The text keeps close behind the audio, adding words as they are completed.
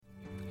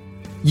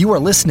You are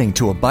listening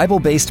to a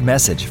Bible-based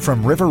message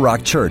from River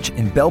Rock Church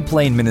in Belle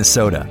Plaine,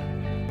 Minnesota.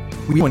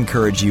 We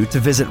encourage you to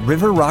visit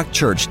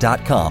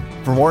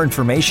riverrockchurch.com for more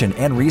information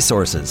and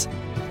resources.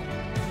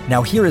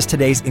 Now here is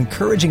today's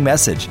encouraging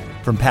message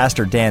from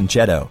Pastor Dan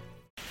Jetto.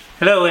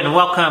 Hello and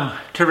welcome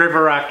to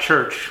River Rock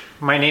Church.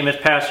 My name is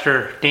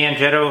Pastor Dan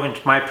Jetto and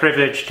it's my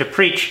privilege to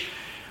preach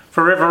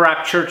for River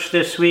Rock Church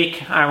this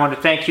week. I want to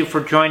thank you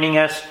for joining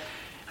us.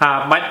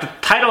 The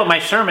title of my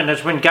sermon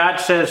is When God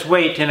Says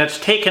Wait, and it's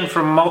taken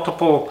from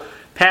multiple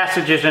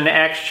passages in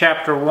Acts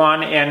chapter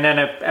 1 and then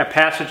a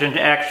passage in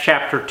Acts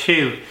chapter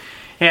 2.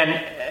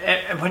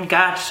 And when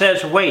God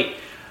says wait,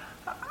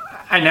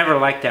 I never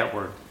like that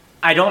word.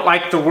 I don't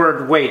like the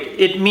word wait.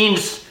 It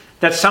means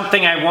that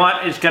something I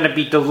want is going to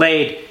be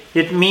delayed.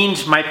 It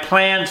means my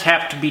plans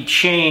have to be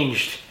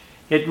changed.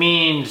 It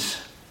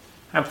means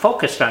I'm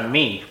focused on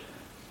me.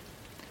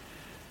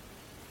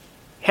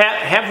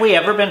 Have we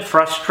ever been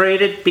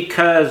frustrated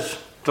because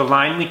the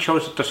line we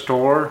chose at the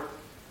store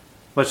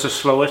was the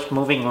slowest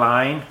moving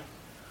line?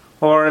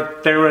 Or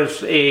there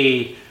was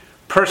a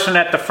person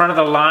at the front of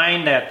the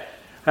line that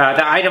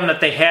the item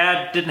that they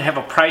had didn't have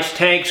a price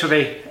tag, so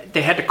they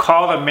had to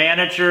call the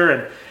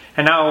manager,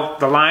 and now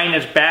the line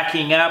is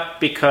backing up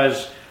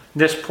because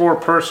this poor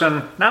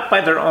person, not by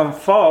their own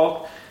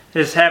fault,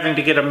 is having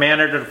to get a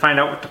manager to find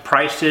out what the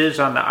price is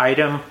on the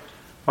item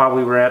while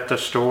we were at the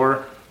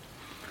store.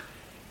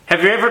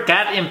 Have you ever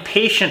got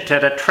impatient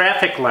at a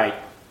traffic light,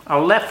 a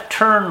left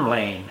turn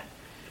lane,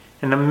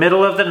 in the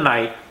middle of the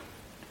night,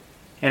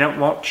 and it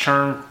won't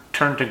turn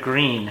to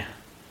green?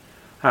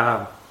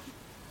 Have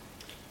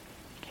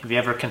you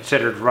ever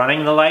considered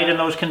running the light in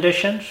those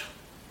conditions?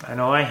 I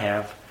know I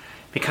have,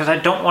 because I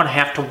don't want to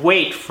have to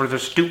wait for the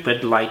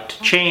stupid light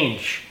to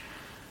change,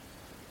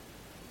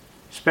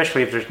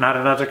 especially if there's not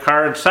another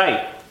car in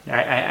sight.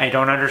 I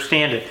don't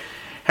understand it.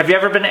 Have you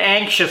ever been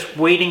anxious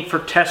waiting for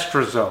test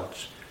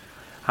results?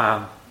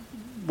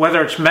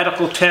 Whether it's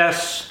medical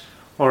tests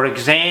or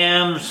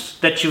exams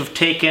that you've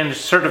taken,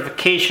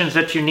 certifications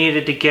that you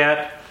needed to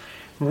get,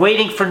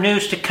 waiting for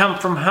news to come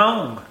from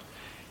home.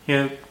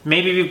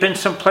 Maybe you've been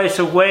someplace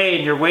away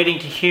and you're waiting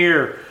to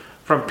hear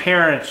from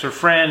parents or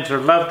friends or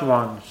loved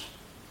ones.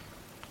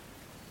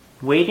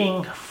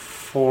 Waiting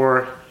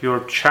for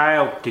your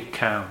child to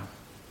come,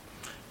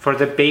 for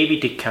the baby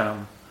to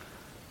come.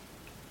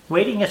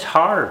 Waiting is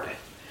hard.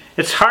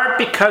 It's hard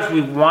because we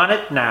want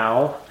it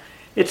now.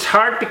 It's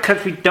hard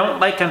because we don't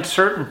like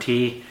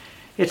uncertainty.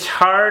 It's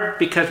hard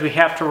because we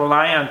have to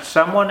rely on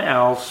someone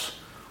else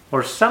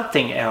or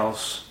something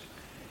else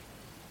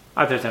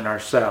other than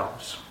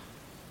ourselves.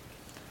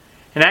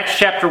 In Acts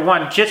chapter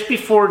 1, just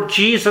before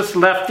Jesus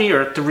left the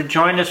earth to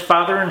rejoin his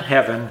Father in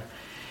heaven,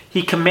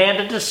 he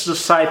commanded his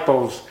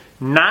disciples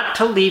not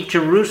to leave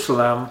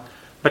Jerusalem,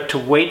 but to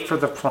wait for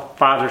the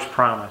Father's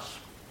promise.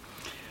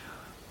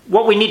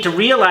 What we need to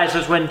realize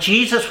is when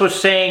Jesus was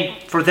saying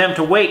for them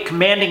to wait,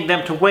 commanding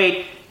them to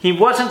wait, he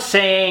wasn't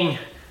saying,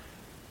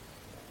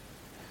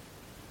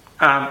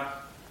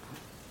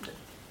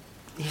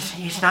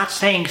 he's not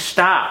saying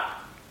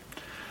stop.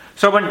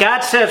 So when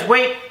God says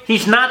wait,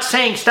 he's not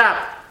saying stop.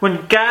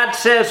 When God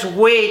says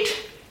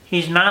wait,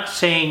 he's not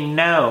saying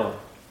no.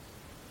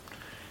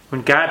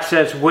 When God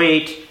says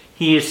wait,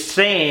 he is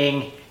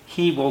saying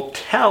he will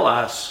tell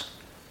us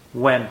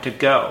when to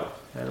go.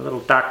 A little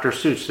Dr.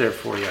 Seuss there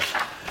for you.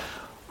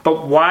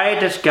 But why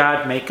does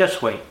God make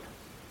us wait?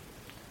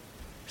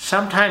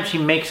 Sometimes he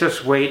makes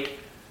us wait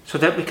so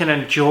that we can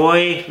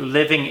enjoy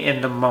living in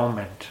the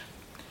moment.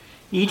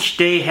 Each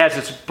day has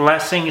its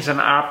blessings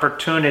and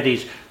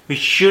opportunities. We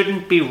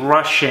shouldn't be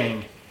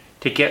rushing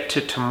to get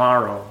to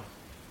tomorrow.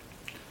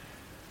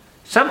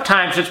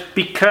 Sometimes it's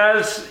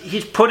because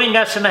he's putting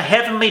us in a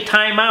heavenly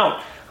timeout.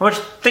 I want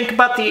you to think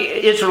about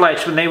the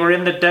Israelites when they were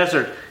in the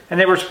desert and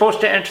they were supposed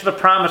to enter the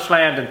promised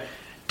land, and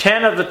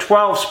 10 of the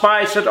 12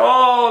 spies said,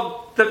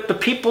 the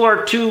people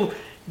are too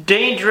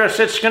dangerous.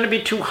 It's going to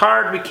be too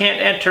hard. We can't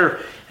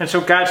enter. And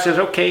so God says,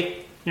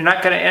 okay, you're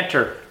not going to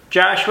enter.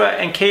 Joshua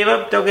and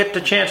Caleb, they'll get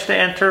the chance to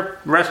enter.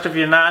 The rest of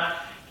you not.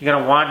 You're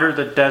going to wander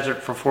the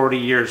desert for 40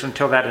 years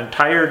until that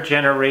entire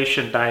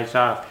generation dies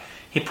off.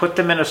 He put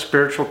them in a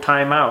spiritual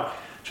timeout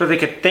so they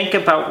could think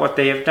about what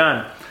they have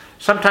done.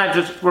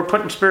 Sometimes we're put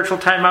in spiritual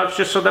timeouts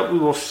just so that we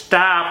will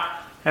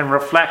stop and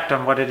reflect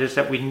on what it is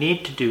that we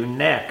need to do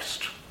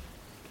next.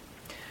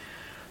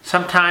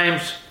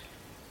 Sometimes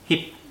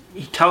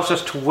he tells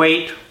us to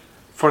wait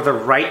for the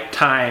right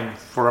time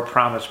for a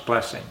promised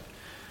blessing.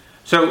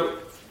 So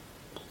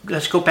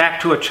let's go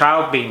back to a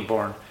child being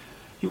born.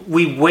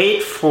 We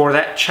wait for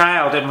that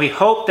child and we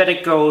hope that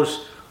it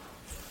goes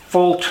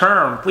full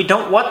term. We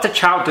don't want the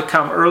child to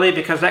come early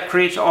because that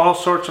creates all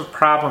sorts of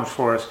problems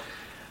for us.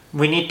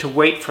 We need to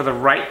wait for the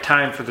right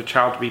time for the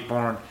child to be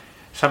born.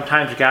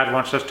 Sometimes God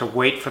wants us to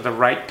wait for the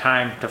right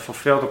time to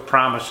fulfill the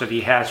promise that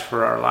he has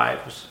for our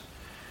lives.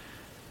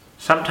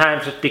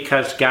 Sometimes it's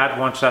because God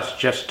wants us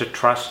just to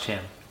trust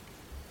him.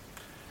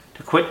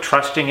 To quit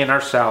trusting in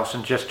ourselves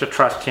and just to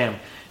trust him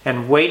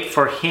and wait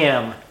for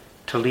him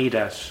to lead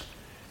us.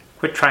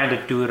 quit trying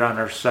to do it on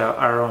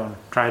our own,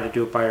 try to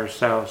do it by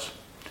ourselves.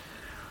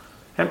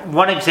 And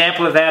one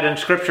example of that in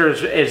Scripture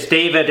is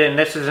David, and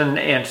this is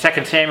in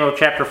 2 Samuel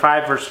chapter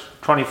 5, verse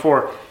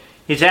 24.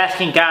 He's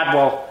asking God,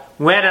 well,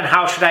 when and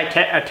how should I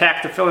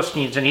attack the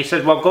Philistines? And he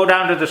says, well, go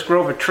down to this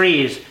grove of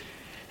trees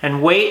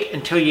and wait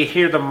until you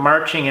hear them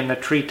marching in the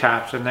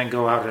treetops and then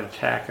go out and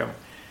attack them.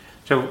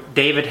 So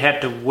David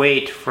had to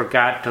wait for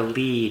God to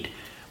lead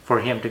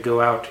for him to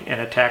go out and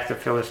attack the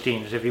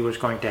Philistines if he was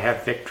going to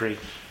have victory.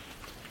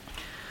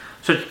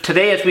 So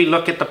today, as we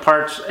look at the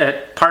parts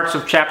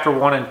of chapter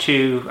 1 and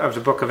 2 of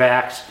the book of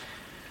Acts,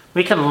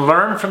 we can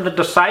learn from the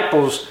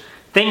disciples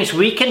things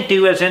we can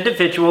do as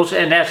individuals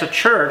and as a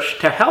church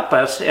to help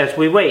us as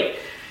we wait.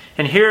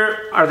 And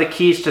here are the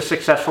keys to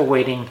successful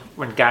waiting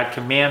when God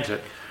commands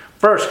it.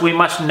 First, we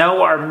must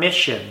know our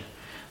mission.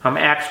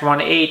 Acts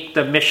 1:8,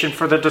 the mission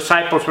for the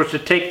disciples was to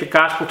take the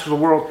gospel to the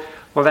world.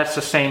 Well, that's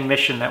the same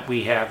mission that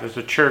we have as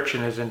a church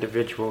and as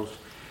individuals.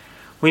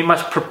 We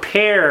must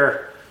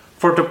prepare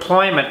for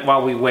deployment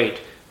while we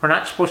wait. We're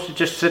not supposed to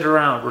just sit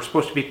around. We're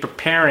supposed to be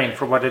preparing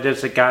for what it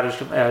is that God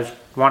is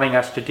wanting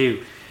us to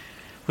do.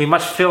 We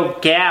must fill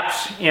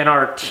gaps in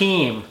our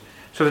team.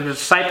 So the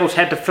disciples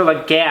had to fill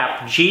a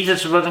gap.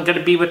 Jesus wasn't going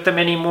to be with them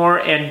anymore,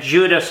 and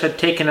Judas had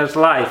taken his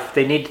life.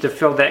 They needed to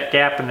fill that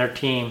gap in their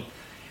team.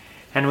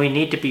 And we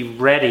need to be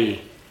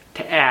ready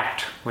to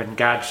act when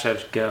God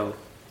says go.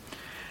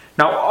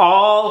 Now,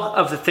 all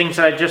of the things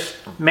that I just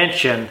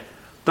mentioned,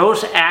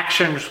 those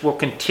actions will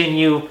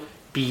continue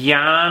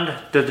beyond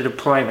the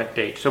deployment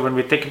date. So when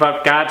we think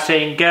about God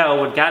saying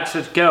go, when God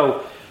says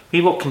go,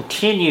 we will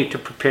continue to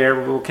prepare.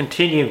 We will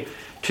continue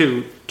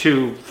to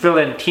fill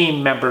in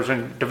team members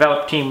and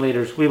develop team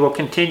leaders. We will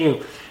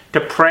continue to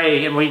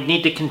pray, and we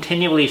need to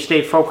continually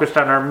stay focused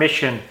on our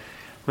mission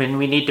when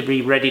we need to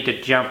be ready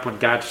to jump when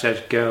God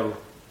says go.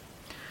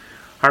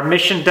 Our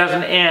mission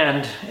doesn't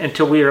end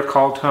until we are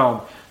called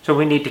home. So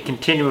we need to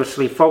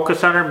continuously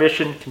focus on our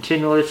mission,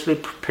 continuously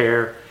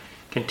prepare,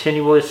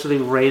 continuously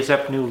raise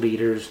up new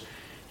leaders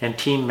and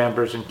team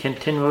members, and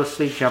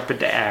continuously jump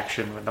into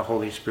action when the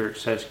Holy Spirit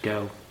says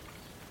go.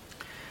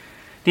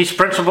 These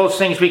principles,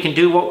 things we can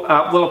do,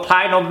 will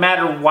apply no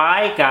matter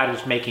why God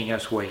is making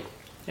us wait.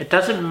 It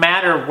doesn't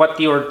matter what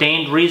the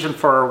ordained reason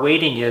for our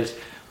waiting is.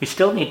 We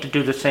still need to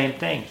do the same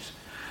things.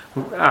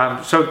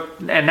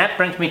 And that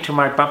brings me to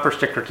my bumper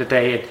sticker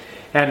today.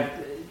 And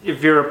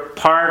if you're a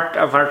part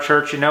of our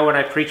church, you know when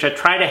I preach, I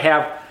try to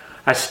have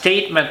a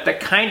statement that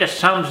kind of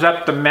sums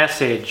up the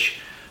message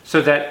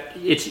so that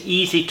it's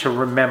easy to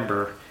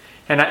remember.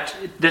 And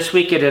this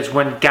week it is,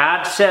 when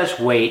God says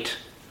wait,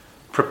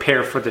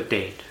 prepare for the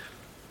date.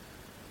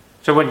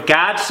 So when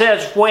God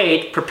says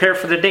wait, prepare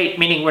for the date.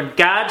 Meaning when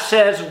God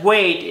says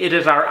wait, it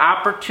is our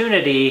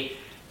opportunity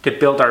to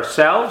build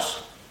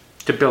ourselves,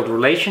 to build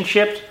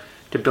relationships,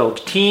 to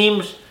build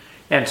teams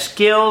and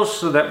skills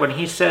so that when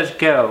He says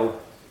go,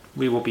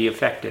 we will be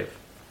effective.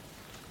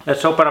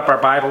 Let's open up our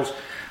Bibles.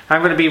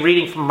 I'm going to be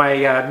reading from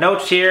my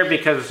notes here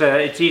because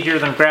it's easier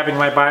than grabbing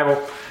my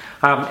Bible.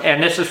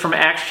 And this is from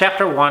Acts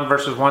chapter 1,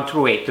 verses 1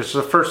 through 8. This is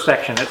the first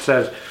section. It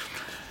says,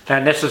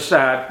 and this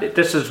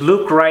is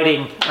Luke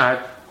writing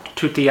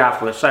to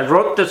Theophilus. I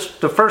wrote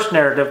the first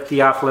narrative,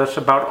 Theophilus,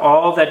 about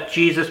all that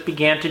Jesus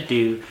began to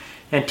do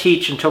and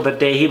teach until the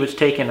day He was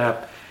taken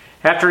up.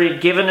 After He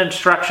had given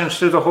instructions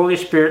through the Holy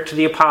Spirit to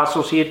the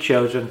apostles He had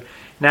chosen,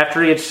 and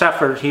after He had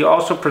suffered, He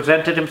also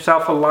presented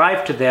Himself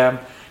alive to them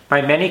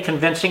by many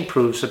convincing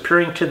proofs,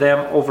 appearing to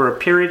them over a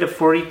period of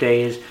 40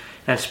 days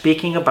and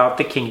speaking about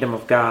the kingdom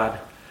of God.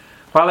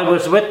 While He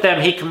was with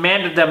them, He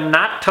commanded them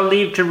not to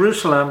leave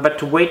Jerusalem, but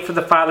to wait for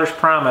the Father's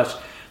promise,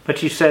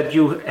 which He said,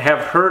 "You have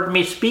heard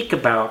Me speak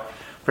about.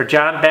 For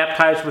John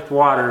baptized with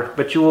water,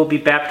 but you will be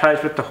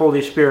baptized with the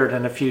Holy Spirit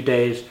in a few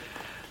days."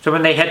 So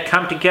when they had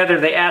come together,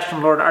 they asked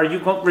Him, "Lord, are you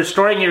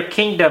restoring your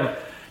kingdom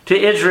to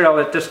Israel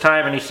at this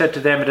time?" And He said to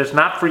them, "It is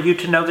not for you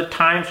to know the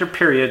times or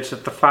periods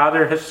that the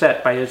Father has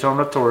set by His own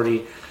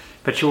authority,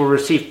 but you will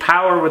receive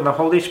power when the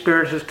Holy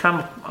Spirit has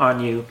come on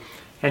you,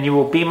 and you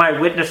will be My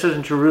witnesses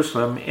in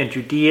Jerusalem, in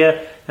Judea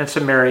and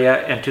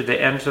Samaria, and to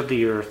the ends of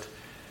the earth."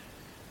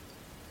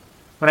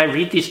 When I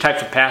read these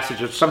types of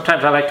passages,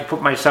 sometimes I like to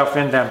put myself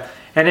in them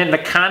and in the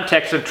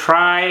context and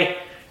try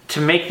to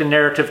make the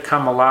narrative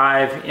come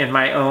alive in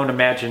my own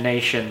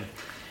imagination.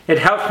 It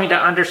helps me to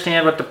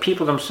understand what the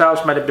people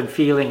themselves might have been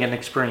feeling and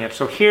experiencing.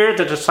 So here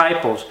the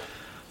disciples,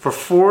 for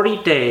 40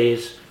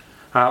 days,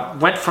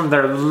 went from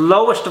their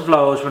lowest of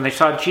lows when they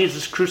saw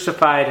Jesus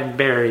crucified and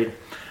buried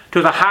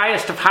to the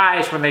highest of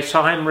highs when they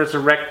saw Him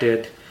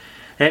resurrected.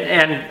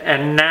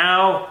 And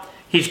now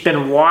He's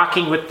been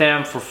walking with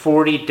them for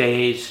 40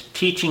 days,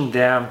 teaching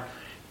them,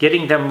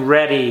 getting them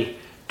ready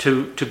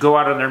to go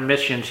out on their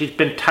missions. He's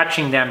been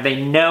touching them. They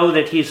know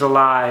that He's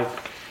alive.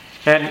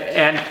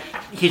 And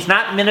He's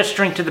not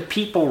ministering to the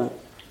people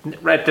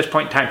at this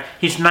point in time.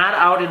 He's not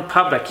out in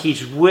public.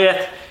 He's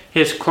with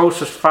His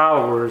closest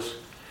followers,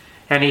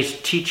 and He's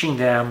teaching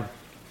them.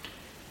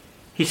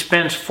 He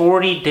spends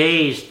 40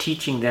 days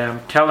teaching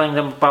them, telling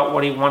them about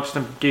what He wants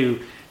them to do,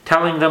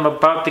 telling them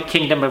about the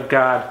kingdom of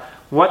God,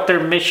 what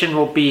their mission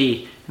will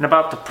be, and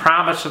about the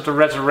promise of the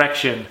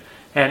resurrection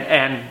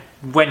and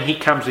when he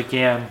comes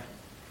again.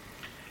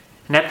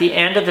 And at the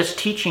end of his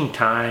teaching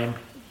time,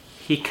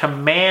 he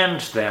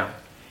commands them.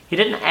 He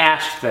didn't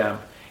ask them.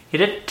 He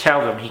didn't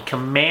tell them. He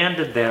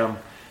commanded them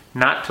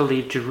not to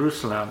leave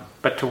Jerusalem,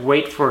 but to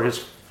wait for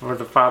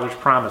the Father's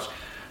promise.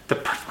 The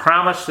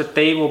promise that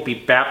they will be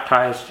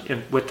baptized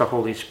with the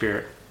Holy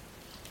Spirit.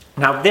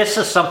 Now this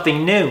is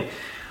something new.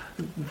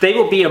 They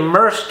will be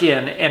immersed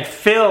in and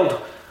filled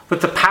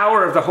with the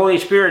power of the Holy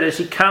Spirit as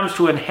he comes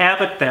to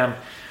inhabit them.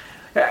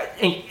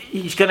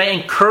 He's going to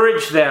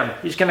encourage them.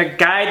 He's going to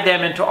guide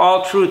them into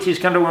all truth. He's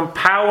going to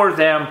empower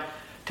them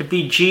to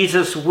be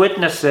Jesus'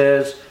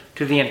 witnesses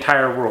to the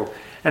entire world.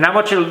 And I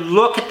want you to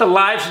look at the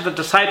lives of the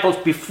disciples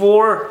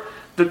before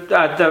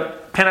the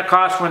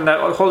Pentecost, when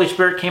the Holy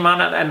Spirit came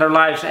on, and their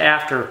lives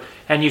after,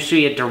 and you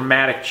see a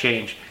dramatic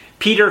change.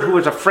 Peter, who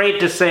was afraid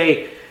to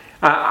say,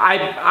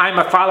 I'm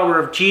a follower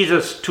of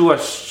Jesus, to a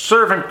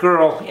servant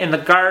girl in the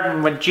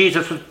garden when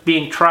Jesus was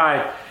being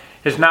tried,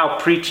 is now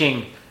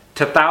preaching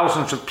to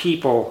thousands of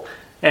people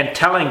and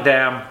telling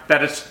them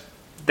that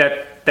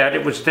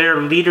it was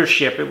their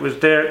leadership, it was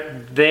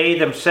they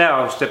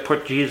themselves that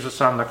put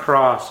Jesus on the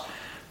cross.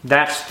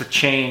 That's the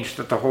change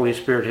that the Holy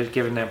Spirit has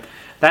given them.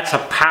 That's a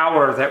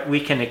power that we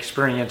can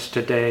experience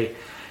today.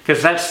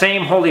 Because that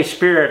same Holy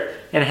Spirit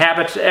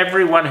inhabits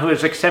everyone who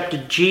has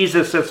accepted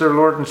Jesus as their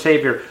Lord and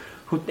Savior.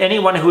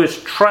 Anyone who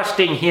is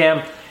trusting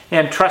him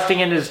and trusting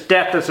in his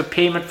death as a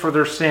payment for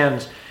their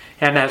sins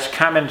and has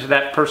come into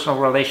that personal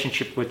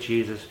relationship with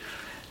Jesus,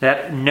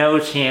 that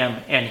knows him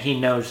and he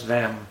knows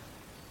them.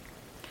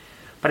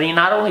 But he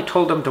not only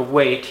told them to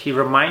wait, he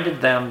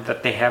reminded them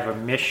that they have a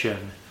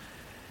mission.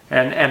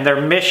 And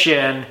their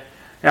mission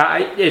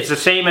is the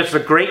same as the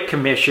Great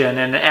Commission.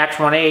 In Acts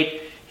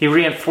 1:8, he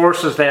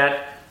reinforces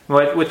that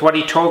with what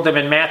he told them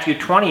in Matthew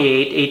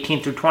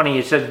 28:18-20.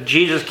 He says,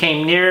 Jesus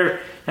came near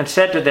and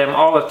said to them,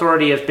 all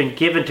authority has been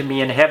given to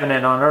me in heaven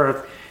and on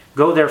earth.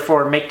 Go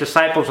therefore and make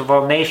disciples of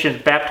all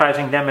nations,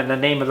 baptizing them in the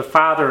name of the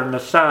Father and the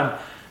Son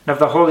and of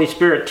the Holy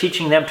Spirit,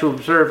 teaching them to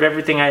observe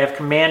everything I have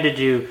commanded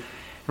you.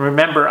 And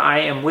remember, I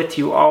am with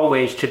you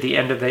always to the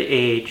end of the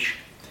age.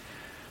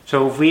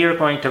 So if we are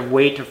going to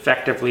wait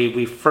effectively,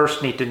 we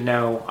first need to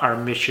know our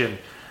mission.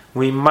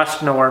 We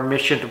must know our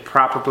mission to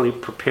properly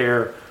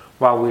prepare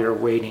while we are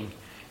waiting.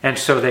 And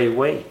so they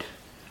wait.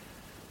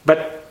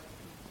 But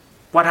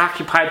what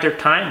occupied their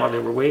time while they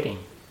were waiting?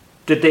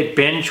 Did they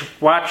binge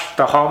watch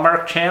the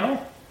Hallmark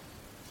Channel?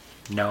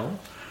 No.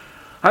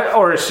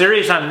 Or a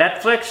series on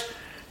Netflix?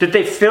 Did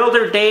they fill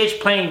their days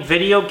playing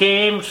video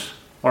games?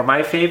 Or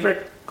my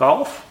favorite,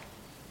 golf?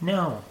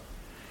 No.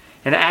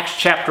 In Acts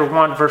chapter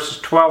 1,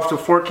 verses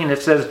 12-14,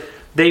 it says,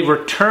 they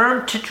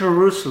returned to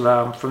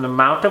Jerusalem from the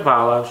Mount of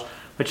Olives,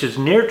 which is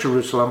near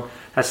Jerusalem,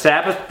 a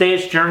Sabbath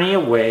day's journey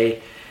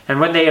away. And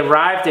when they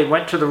arrived, they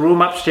went to the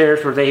room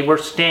upstairs where they were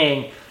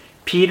staying.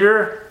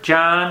 Peter,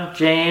 John,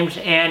 James,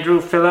 Andrew,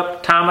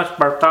 Philip, Thomas,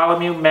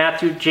 Bartholomew,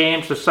 Matthew,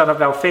 James, the son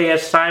of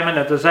Alphaeus, Simon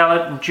of the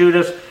Zealot, and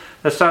Judas,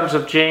 the son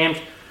of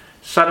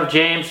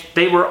James.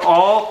 They were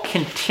all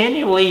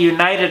continually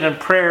united in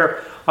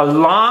prayer,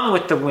 along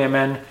with the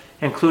women,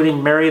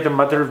 including Mary, the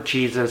mother of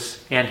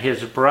Jesus, and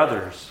his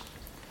brothers.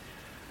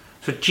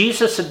 So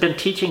Jesus had been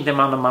teaching them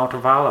on the Mount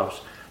of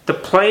Olives, the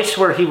place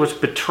where he was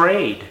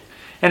betrayed.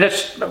 And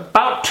it's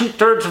about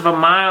 2/3 of a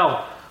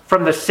mile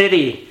from the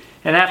city.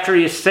 And after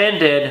he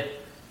ascended,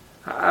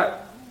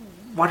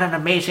 what an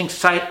amazing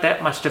sight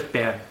that must have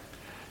been.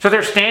 So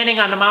they're standing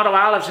on the Mount of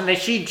Olives and they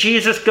see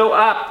Jesus go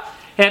up.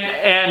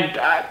 And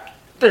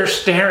they're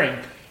staring.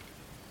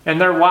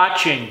 And they're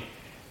watching.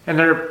 And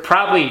they're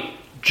probably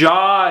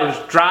jaw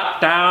is dropped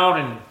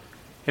down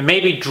and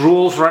maybe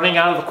drool's running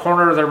out of the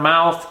corner of their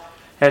mouth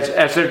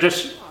as they're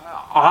just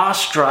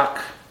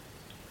awestruck,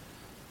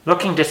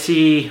 looking to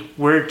see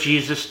where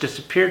Jesus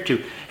disappeared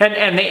to.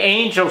 And the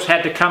angels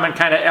had to come and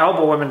kind of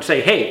elbow him and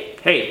say,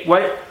 hey,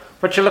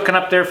 what you looking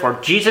up there for?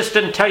 Jesus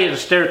didn't tell you to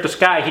stare at the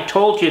sky. He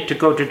told you to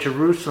go to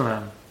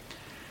Jerusalem.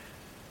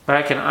 But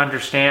I can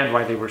understand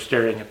why they were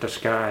staring at the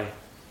sky.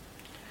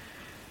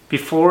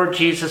 Before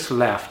Jesus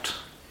left,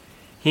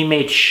 he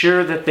made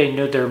sure that they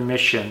knew their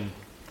mission.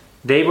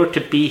 They were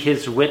to be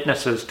his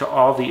witnesses to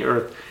all the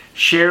earth,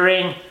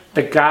 sharing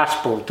the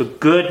gospel, the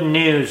good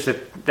news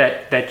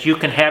that you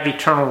can have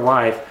eternal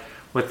life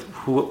with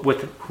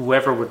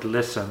whoever would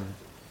listen.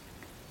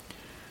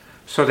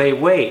 So they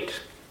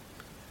wait.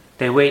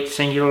 They wait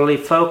singularly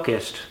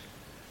focused,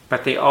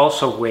 but they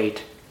also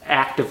wait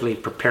actively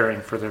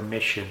preparing for their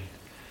mission.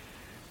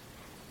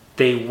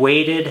 They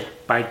waited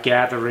by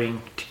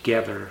gathering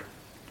together.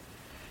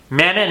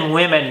 Men and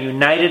women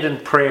united in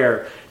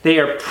prayer. They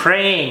are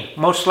praying,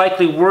 most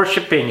likely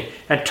worshiping,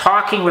 and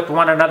talking with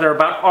one another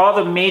about all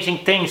the amazing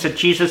things that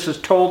Jesus has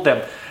told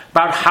them,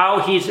 about how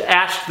he's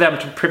asked them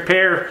to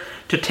prepare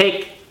to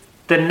take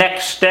the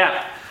next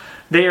step.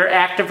 They are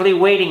actively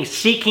waiting,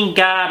 seeking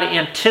God,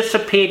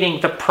 anticipating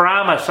the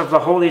promise of the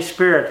Holy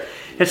Spirit.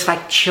 It's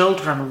like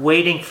children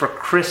waiting for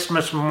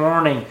Christmas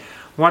morning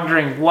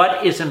wondering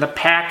what is in the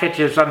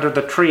packages under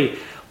the tree.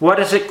 What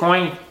is it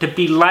going to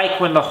be like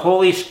when the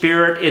Holy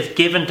Spirit is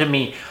given to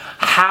me?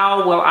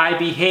 How will I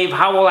behave?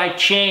 How will I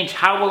change?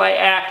 How will I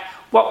act?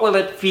 What will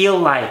it feel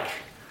like?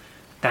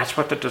 That's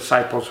what the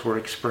disciples were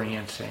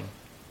experiencing.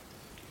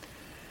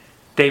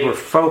 They were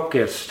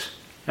focused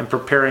and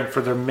preparing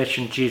for the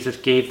mission Jesus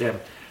gave them,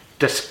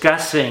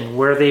 discussing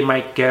where they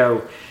might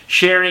go,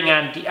 sharing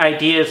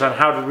ideas on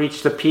how to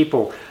reach the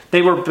people.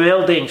 They were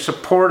building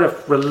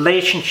supportive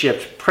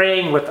relationships,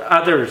 praying with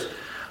others,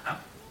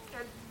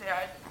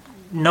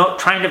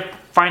 trying to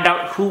find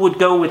out who would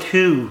go with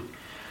who.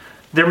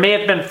 There may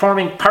have been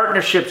forming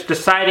partnerships,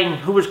 deciding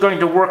who was going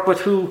to work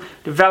with who,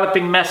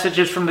 developing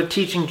messages from the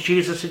teaching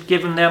Jesus had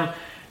given them.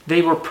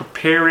 They were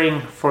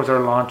preparing for their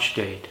launch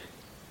date.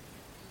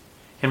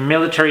 In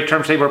military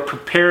terms, they were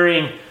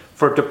preparing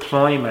for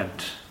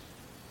deployment.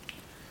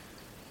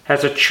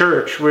 As a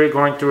church, we're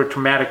going through a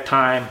traumatic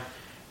time.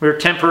 We're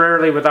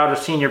temporarily without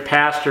a senior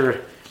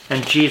pastor,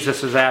 and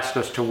Jesus has asked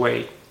us to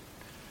wait.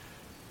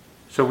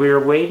 So we are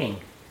waiting.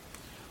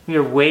 We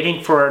are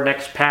waiting for our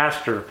next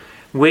pastor,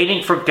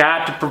 waiting for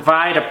God to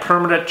provide a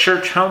permanent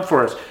church home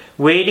for us,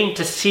 waiting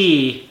to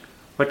see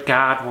what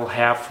God will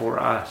have for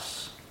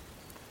us.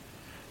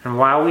 And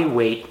while we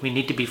wait, we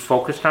need to be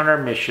focused on our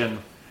mission,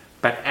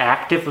 but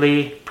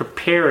actively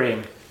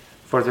preparing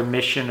for the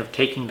mission of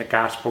taking the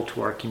gospel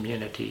to our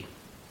community.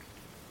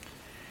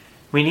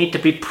 We need to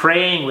be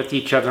praying with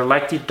each other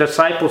like the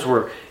disciples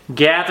were,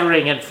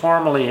 gathering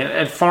informally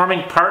and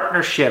forming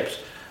partnerships,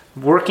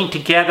 working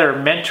together,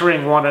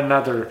 mentoring one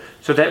another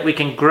so that we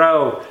can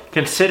grow,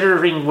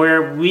 considering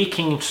where we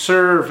can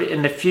serve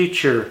in the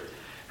future.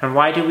 And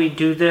why do we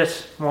do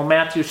this? Well,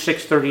 Matthew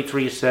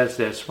 6:33 says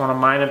this, one of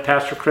mine and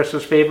Pastor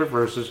Chris's favorite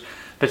verses,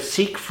 "But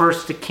seek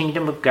first the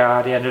kingdom of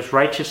God and his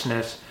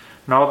righteousness,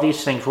 and all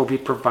these things will be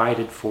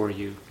provided for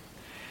you."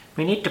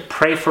 We need to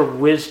pray for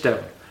wisdom,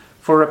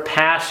 for a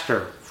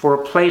pastor, for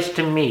a place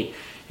to meet.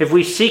 If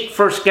we seek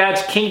first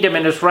God's kingdom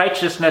and his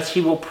righteousness,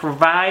 he will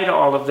provide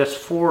all of this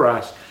for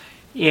us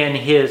in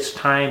his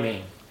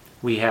timing.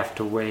 We have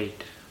to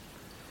wait.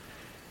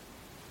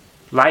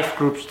 Life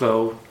groups,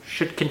 though,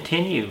 should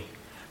continue.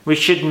 We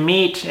should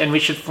meet and we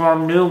should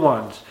form new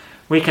ones.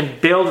 We can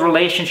build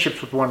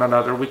relationships with one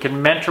another. We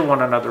can mentor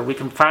one another. We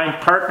can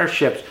find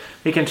partnerships.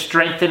 We can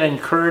strengthen and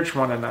encourage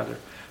one another.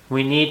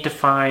 We need to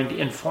find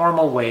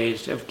informal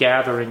ways of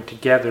gathering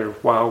together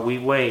while we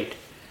wait.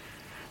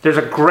 There's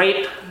a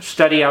great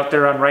study out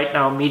there on Right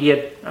Now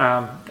Media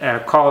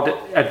called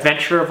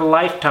Adventure of a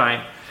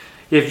Lifetime.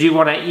 If you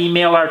want to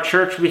email our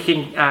church, we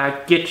can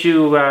get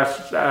you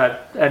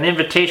an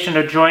invitation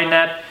to join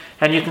that,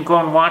 and you can go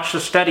and watch the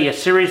study, a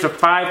series of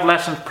 5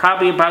 lessons,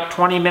 probably about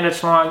 20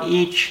 minutes long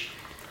each.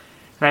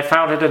 And I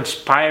found it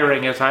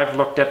inspiring as I've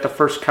looked at the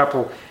first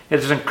couple. It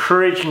is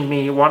encouraging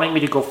me, wanting me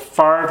to go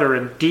farther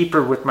and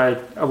deeper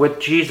with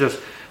Jesus,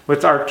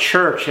 with our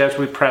church as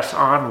we press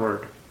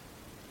onward.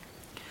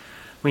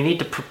 We need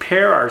to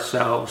prepare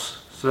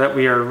ourselves so that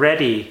we are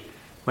ready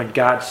when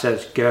God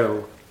says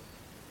go.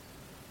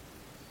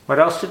 What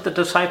else did the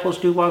disciples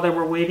do while they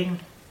were waiting?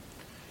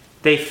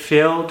 They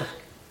filled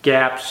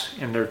gaps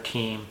in their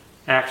team.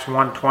 Acts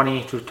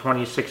 1:20 through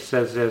 26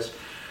 says this,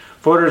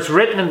 "For it is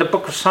written in the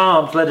book of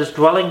Psalms, let his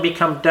dwelling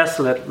become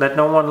desolate, let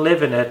no one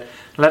live in it,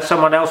 let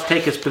someone else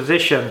take his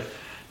position.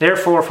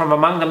 Therefore, from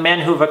among the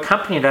men who have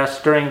accompanied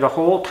us during the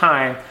whole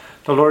time,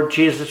 the Lord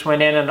Jesus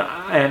went in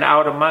and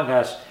out among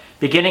us,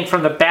 beginning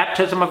from the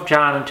baptism of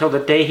John until the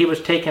day he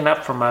was taken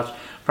up from us.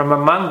 From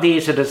among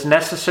these it is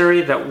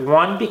necessary that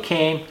one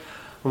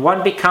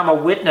become a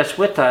witness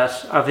with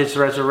us of his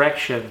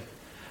resurrection."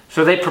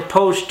 So they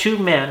proposed 2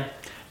 men,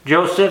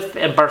 Joseph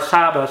and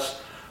Barsabbas,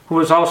 who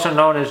was also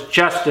known as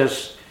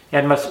Justus,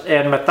 and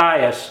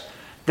Matthias.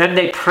 Then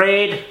they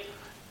prayed,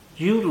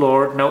 "You,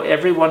 Lord, know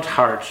everyone's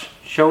hearts.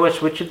 Show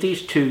us which of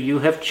these 2 you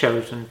have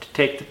chosen to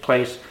take the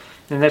place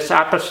in this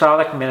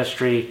apostolic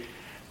ministry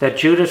that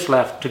Judas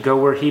left to go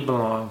where he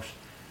belongs."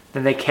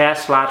 Then they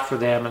cast lot for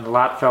them, and the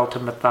lot fell to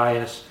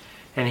Matthias,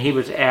 and he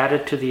was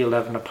added to the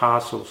 11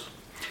 apostles.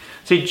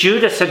 See,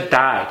 Judas had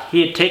died.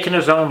 He had taken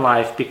his own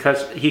life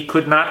because he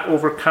could not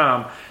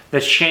overcome the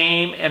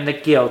shame and the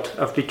guilt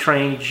of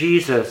betraying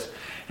Jesus.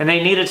 And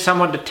they needed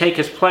someone to take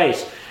his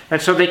place.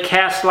 And so they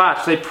cast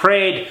lots. They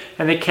prayed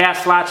and they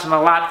cast lots, and the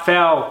lot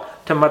fell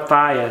to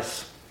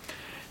Matthias.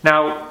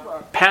 Now,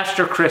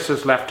 Pastor Chris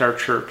has left our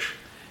church.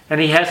 And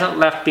he hasn't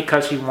left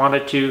because he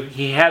wanted to.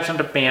 He hasn't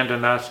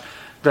abandoned us.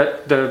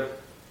 The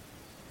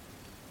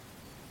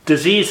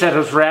disease that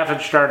has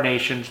ravaged our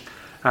nations,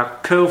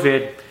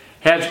 COVID,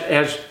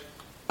 has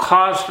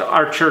caused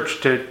our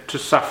church to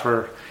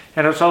suffer.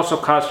 And it's also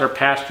caused our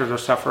pastor to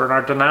suffer. And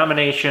our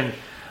denomination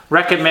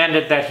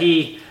recommended that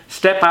he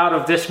step out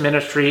of this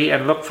ministry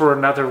and look for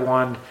another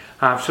one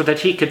so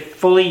that he could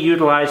fully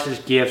utilize his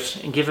gifts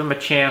and give him a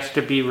chance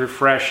to be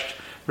refreshed,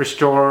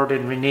 restored,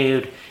 and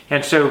renewed.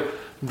 And so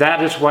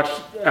that is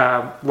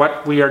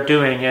what we are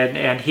doing,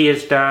 and he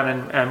has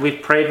done, and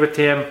we've prayed with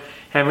him,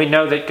 and we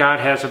know that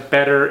God has a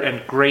better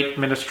and great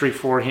ministry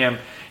for him.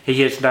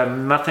 He has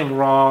done nothing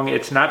wrong.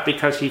 It's not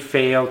because he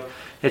failed.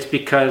 It's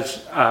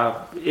because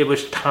it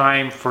was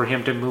time for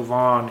him to move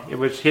on. It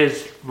was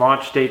his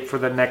launch date for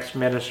the next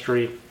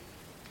ministry.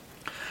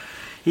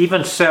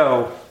 Even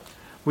so,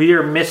 we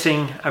are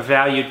missing a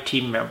valued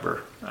team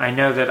member. I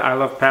know that I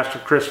love Pastor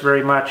Chris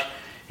very much,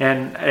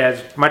 and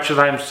as much as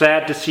I'm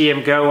sad to see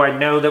him go, I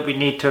know that we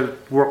need to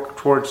work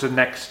towards the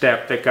next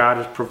step that God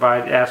is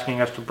asking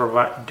us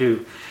to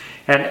do.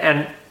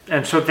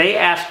 And so they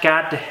asked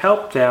God to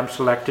help them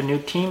select a new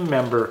team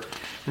member,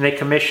 and they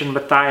commissioned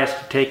Matthias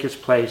to take his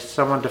place,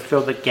 someone to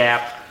fill the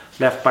gap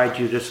left by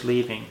Judas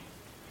leaving.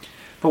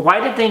 But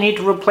why did they need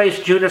to replace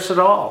Judas at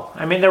all?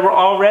 I mean, there were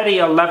already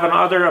 11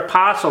 other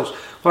apostles.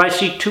 Well, I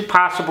see two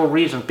possible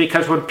reasons.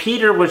 Because when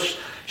Peter was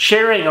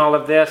sharing all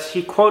of this,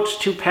 he quotes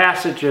two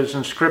passages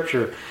in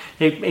Scripture.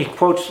 He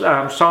quotes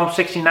Psalm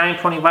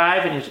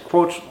 69:25, and he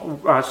quotes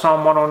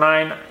Psalm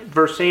 109,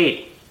 verse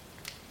 8.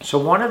 So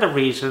one of the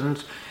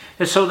reasons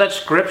is so that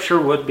Scripture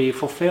would be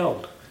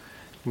fulfilled.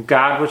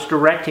 God was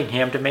directing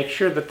him to make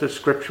sure that the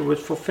Scripture was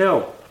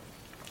fulfilled.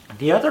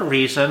 The other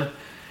reason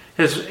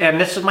is, and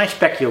this is my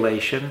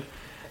speculation,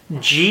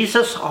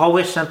 Jesus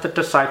always sent the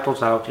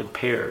disciples out in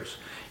pairs.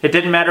 It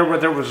didn't matter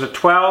whether it was a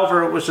 12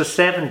 or it was a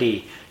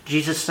 70.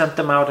 Jesus sent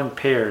them out in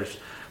pairs.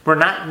 We're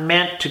not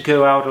meant to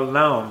go out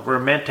alone. We're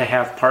meant to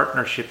have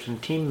partnerships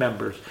and team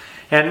members.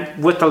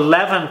 And with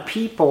 11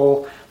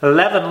 people,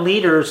 11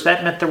 leaders,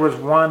 that meant there was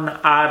one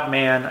odd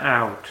man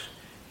out.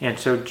 And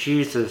so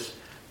Jesus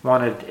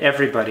wanted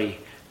everybody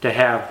to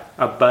have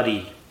a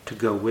buddy to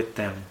go with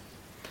them.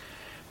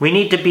 We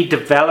need to be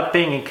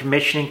developing and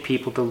commissioning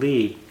people to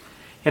lead.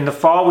 In the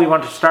fall, we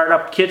want to start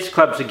up kids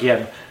clubs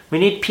again. We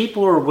need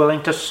people who are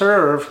willing to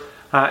serve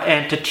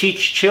and to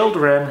teach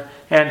children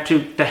and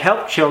to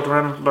help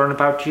children learn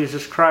about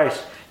Jesus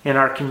Christ in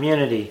our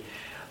community.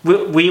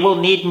 We will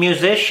need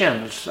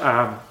musicians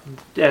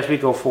as we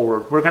go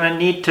forward. We're going to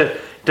need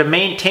to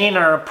maintain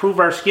or improve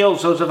our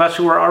skills, those of us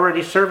who are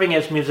already serving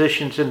as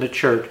musicians in the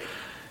church.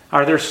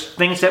 Are there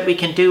things that we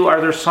can do?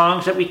 Are there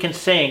songs that we can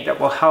sing that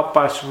will help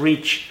us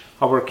reach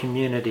our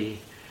community?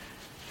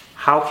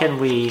 How can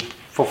we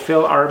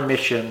fulfill our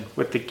mission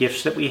with the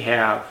gifts that we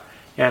have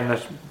and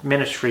the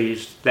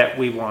ministries that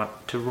we want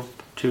to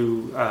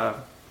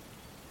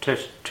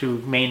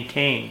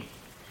maintain?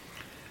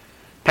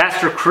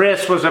 Pastor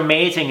Chris was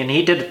amazing, and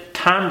he did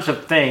tons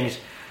of things.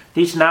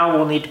 These now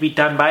will need to be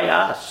done by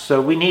us. So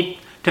we need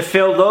to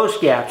fill those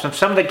gaps. And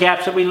some of the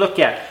gaps that we look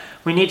at,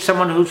 we need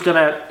someone who's going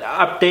to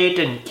update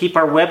and keep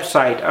our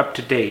website up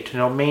to date,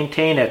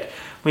 maintain it.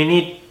 We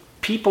need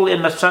people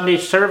in the Sunday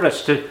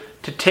service to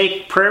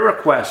take prayer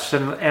requests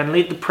and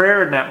lead the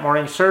prayer in that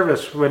morning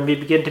service when we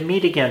begin to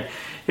meet again.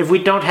 If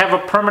we don't have a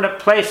permanent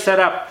place set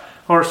up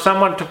or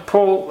someone to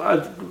pull,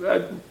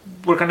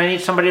 we're going to need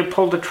somebody to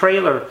pull the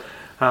trailer.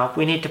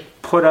 We need to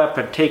put up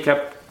and take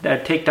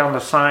down the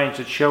signs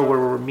that show where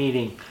we're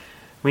meeting.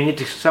 We need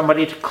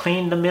somebody to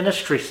clean the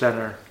ministry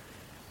center.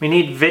 We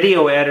need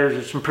video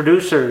editors and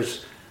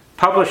producers,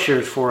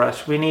 publishers for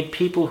us. We need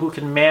people who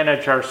can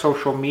manage our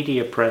social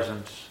media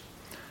presence.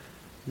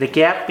 The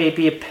gap may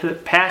be a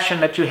passion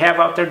that you have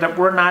out there that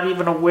we're not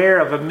even aware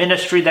of, a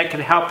ministry that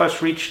can help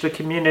us reach the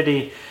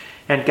community,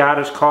 and God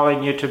is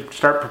calling you to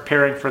start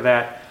preparing for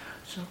that.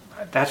 So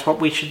that's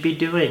what we should be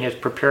doing, is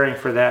preparing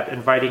for that,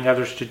 inviting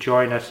others to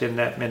join us in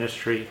that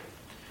ministry.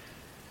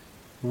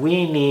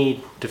 We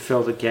need to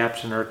fill the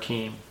gaps in our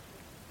team.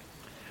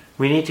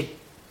 We need to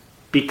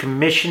be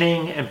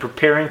commissioning and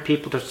preparing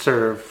people to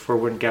serve for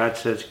when God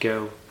says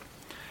go.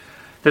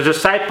 The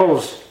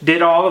disciples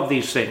did all of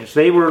these things.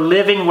 They were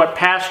living what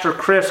Pastor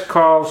Chris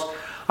calls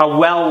a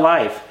well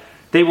life.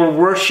 They were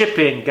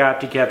worshiping God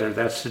together.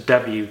 That's the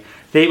W.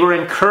 They were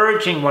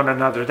encouraging one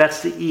another.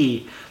 That's the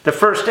E. The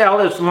first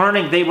L is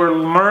learning. They were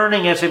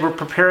learning as they were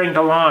preparing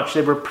to launch.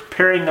 They were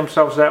preparing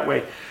themselves that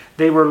way.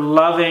 They were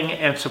loving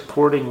and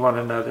supporting one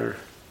another.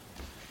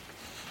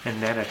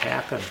 And then it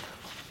happened.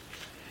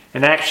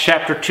 In Acts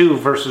chapter 2,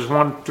 verses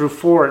 1 through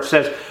 4, it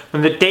says,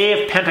 when the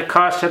day of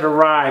Pentecost had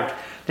arrived,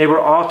 they were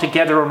all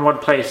together in one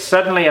place.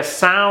 Suddenly a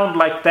sound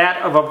like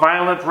that of a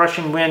violent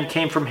rushing wind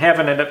came from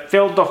heaven, and it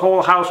filled the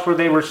whole house where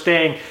they were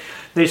staying.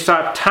 They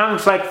saw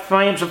tongues like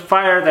flames of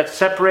fire that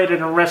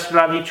separated and rested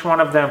on each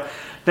one of them.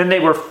 Then they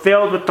were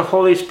filled with the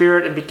Holy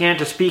Spirit and began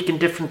to speak in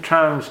different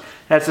tongues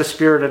as the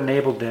Spirit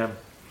enabled them.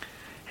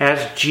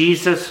 As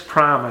Jesus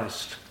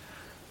promised,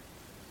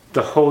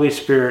 the Holy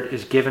Spirit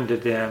is given to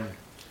them.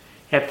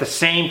 At the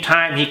same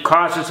time, he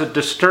causes a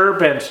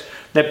disturbance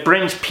that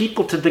brings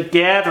people to the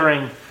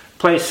gathering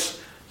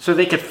place so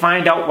they could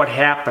find out what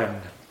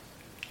happened.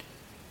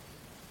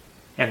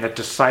 And the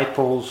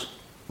disciples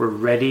were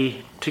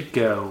ready to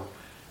go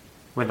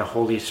when the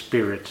Holy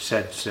Spirit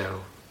said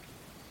so.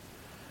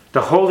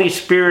 The Holy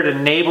Spirit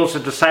enables the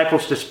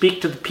disciples to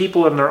speak to the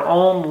people in their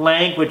own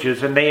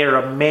languages, and they are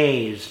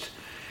amazed.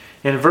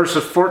 In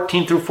verses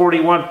 14 through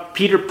 41,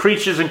 Peter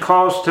preaches and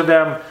calls to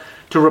them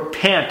to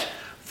repent,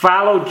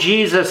 follow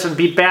Jesus, and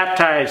be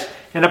baptized.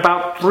 And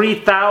about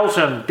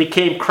 3,000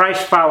 became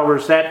Christ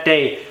followers that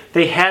day.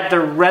 They had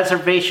their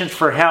reservations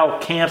for hell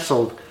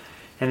canceled,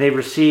 and they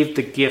received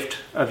the gift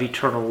of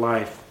eternal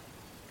life.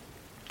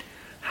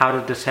 How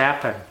did this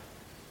happen?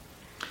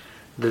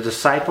 The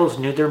disciples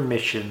knew their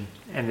mission,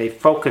 and they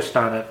focused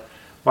on it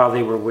while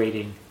they were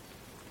waiting.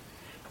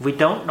 If we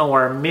don't know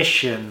our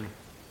mission,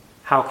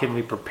 how can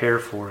we prepare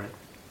for it?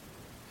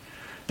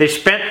 They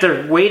spent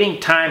their waiting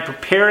time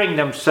preparing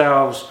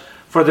themselves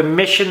for the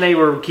mission they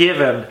were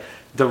given,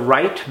 the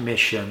right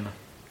mission.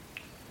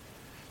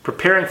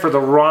 Preparing for the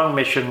wrong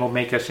mission will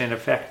make us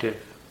ineffective.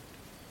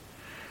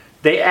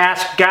 They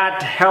asked God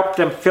to help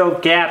them fill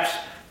gaps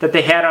that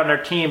they had on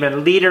their team,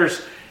 and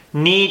leaders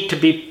need to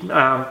be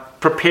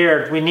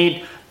prepared. We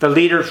need the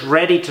leaders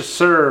ready to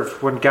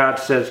serve when God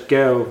says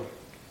go.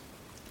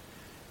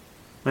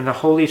 When the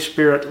Holy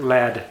Spirit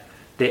led,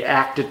 they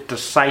acted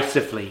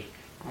decisively,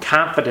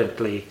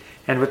 confidently,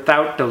 and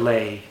without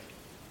delay.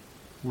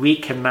 We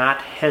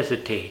cannot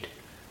hesitate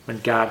when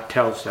God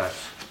tells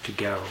us to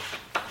go.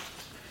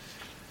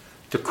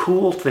 The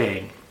cool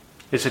thing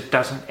is it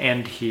doesn't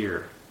end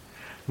here.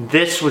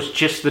 This was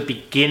just the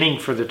beginning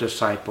for the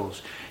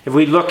disciples. If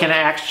we look in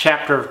Acts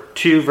chapter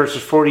 2,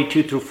 verses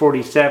 42 through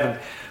 47,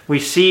 we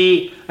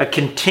see a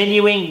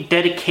continuing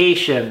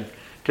dedication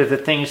to the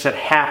things that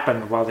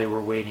happened while they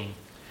were waiting.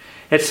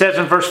 It says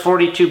in verse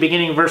 42,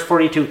 beginning in verse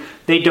 42,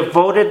 they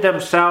devoted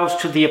themselves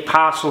to the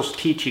apostles'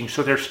 teaching.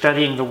 So they're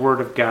studying the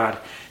Word of God.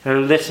 They're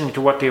listening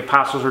to what the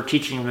apostles are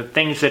teaching, the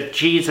things that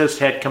Jesus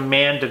had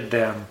commanded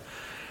them.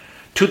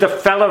 To the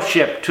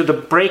fellowship, to the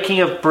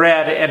breaking of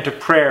bread, and to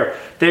prayer.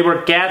 They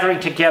were gathering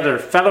together,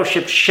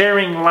 fellowship,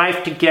 sharing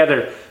life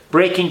together,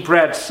 breaking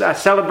bread,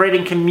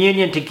 celebrating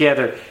communion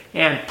together,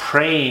 and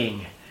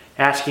praying,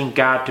 asking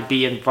God to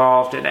be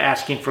involved and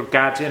asking for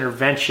God's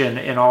intervention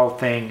in all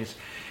things.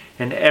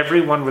 And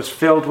everyone was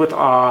filled with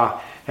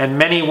awe, and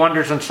many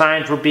wonders and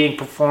signs were being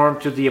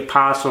performed through the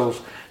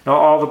apostles. Now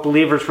all the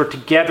believers were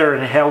together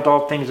and held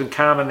all things in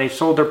common. They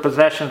sold their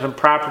possessions and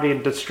property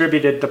and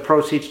distributed the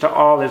proceeds to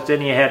all as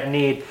any had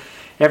need.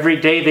 Every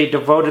day they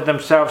devoted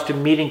themselves to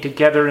meeting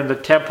together in the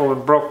temple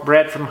and broke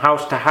bread from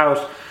house to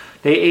house.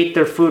 They ate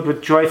their food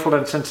with joyful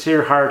and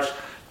sincere hearts,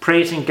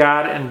 praising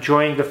God and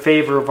enjoying the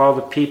favor of all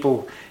the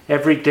people.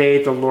 Every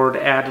day the Lord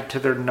added to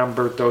their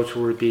number those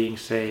who were being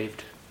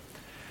saved.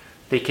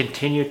 They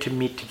continued to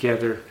meet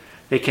together.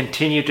 They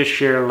continued to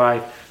share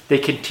life. They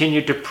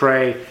continued to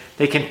pray.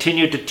 They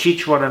continued to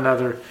teach one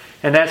another.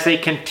 And as they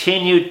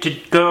continued to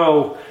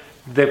go,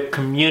 the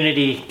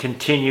community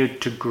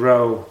continued to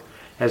grow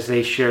as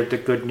they shared the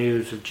good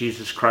news of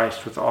Jesus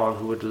Christ with all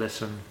who would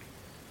listen.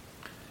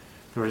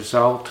 The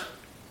result,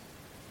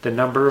 the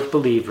number of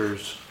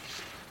believers,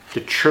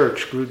 the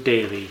church grew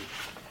daily,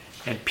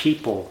 and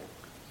people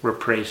were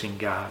praising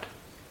God.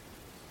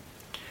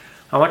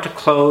 I want to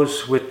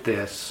close with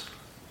this.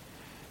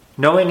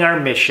 Knowing our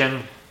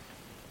mission,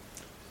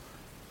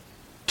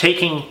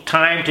 taking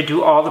time to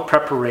do all the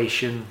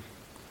preparation,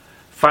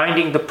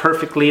 finding the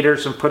perfect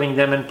leaders and putting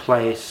them in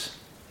place,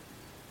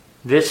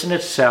 this in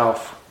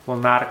itself will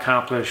not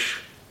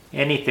accomplish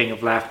anything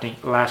of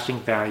lasting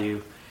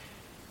value.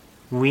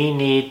 We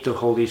need the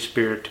Holy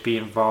Spirit to be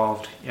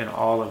involved in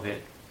all of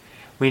it.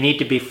 We need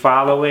to be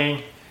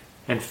following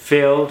and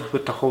filled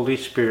with the Holy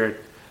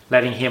Spirit,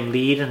 letting Him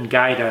lead and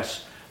guide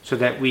us so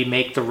that we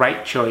make the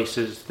right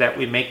choices, that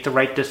we make the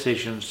right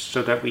decisions,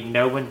 so that we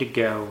know when to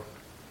go.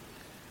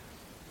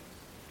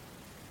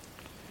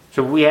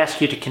 So we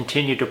ask you to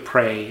continue to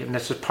pray, and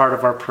this is part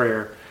of our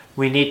prayer.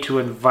 We need to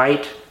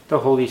invite the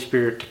Holy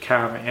Spirit to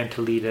come and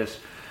to lead us.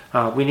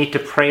 We need to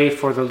pray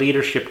for the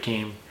leadership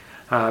team.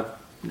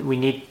 We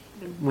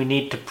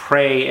need to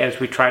pray as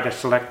we try to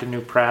select a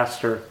new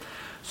pastor.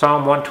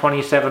 Psalm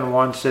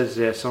 127:1 says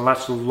this,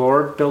 "Unless the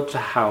Lord builds a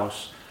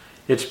house,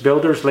 its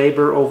builders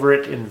labor over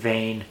it in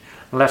vain.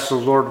 Unless the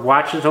Lord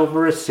watches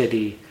over a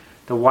city,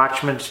 the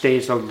watchman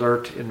stays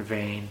alert in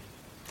vain."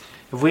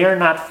 If we are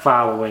not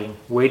following,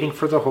 waiting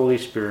for the Holy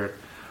Spirit,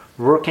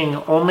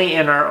 working only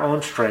in our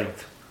own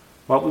strength,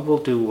 what we will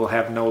do will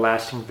have no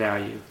lasting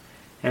value,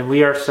 and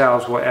we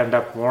ourselves will end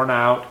up worn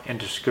out and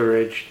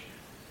discouraged.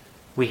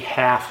 We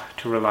have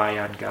to rely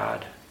on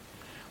God.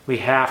 We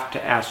have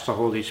to ask the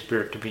Holy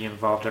Spirit to be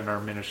involved in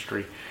our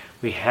ministry.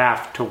 We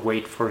have to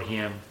wait for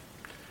Him.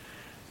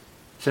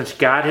 Since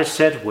God has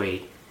said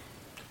wait,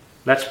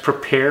 let's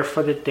prepare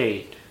for the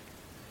date.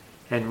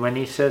 And when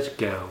He says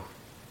go,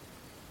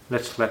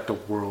 let's let the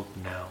world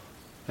know.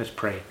 Let's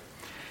pray.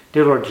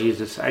 Dear Lord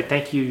Jesus, I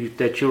thank you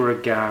that you are a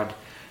God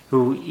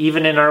who,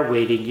 even in our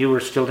waiting, you are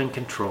still in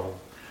control.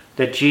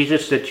 That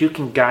Jesus, that you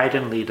can guide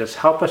and lead us.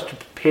 Help us to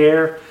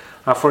prepare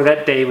for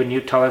that day when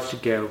you tell us to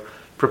go.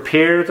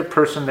 Prepare the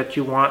person that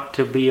you want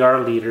to be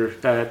our leader,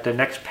 the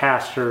next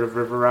pastor of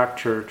River Rock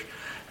Church.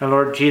 And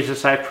Lord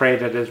Jesus, I pray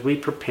that as we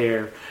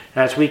prepare,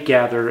 as we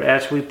gather,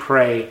 as we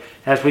pray,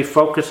 as we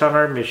focus on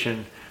our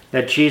mission,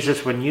 that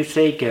Jesus, when you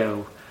say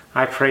go,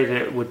 I pray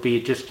that it would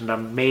be just an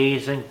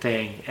amazing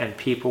thing and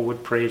people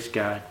would praise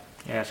God.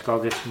 I ask all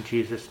this in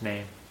Jesus'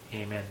 name.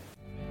 Amen.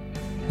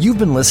 You've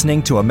been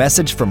listening to a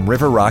message from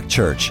River Rock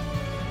Church.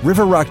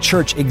 River Rock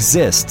Church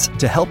exists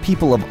to help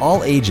people of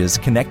all ages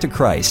connect to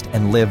Christ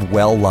and live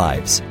well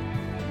lives.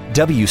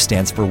 W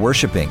stands for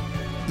worshiping,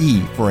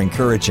 E for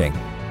encouraging,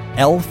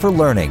 L for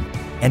learning,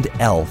 and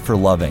L for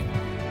loving.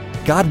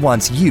 God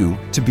wants you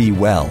to be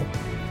well.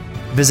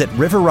 Visit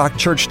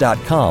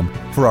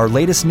riverrockchurch.com for our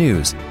latest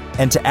news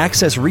and to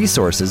access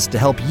resources to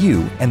help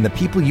you and the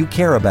people you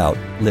care about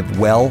live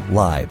well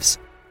lives.